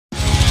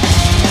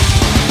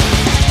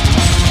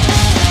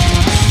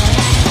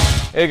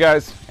Hey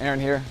guys, Aaron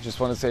here. Just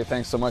want to say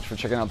thanks so much for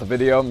checking out the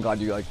video. I'm glad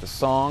you liked the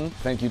song.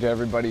 Thank you to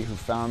everybody who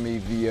found me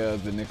via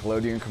the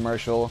Nickelodeon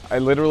commercial. I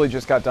literally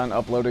just got done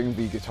uploading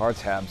the guitar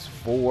tabs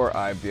for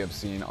I Have the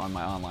Obscene on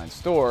my online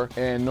store,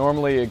 and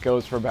normally it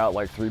goes for about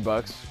like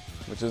 $3,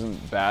 which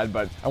isn't bad,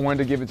 but I wanted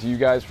to give it to you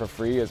guys for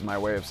free as my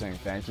way of saying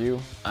thank you.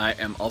 I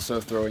am also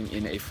throwing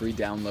in a free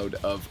download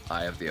of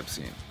I Have the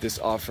Obscene. This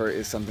offer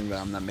is something that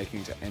I'm not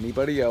making to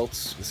anybody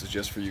else. This is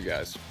just for you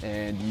guys.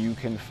 And you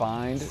can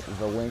find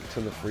the link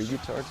to the free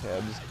guitar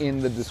tabs in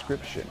the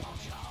description.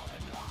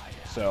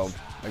 So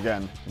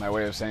again, my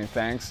way of saying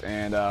thanks,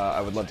 and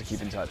I would love to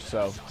keep in touch.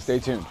 So stay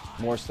tuned,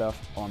 more stuff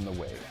on the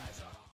way.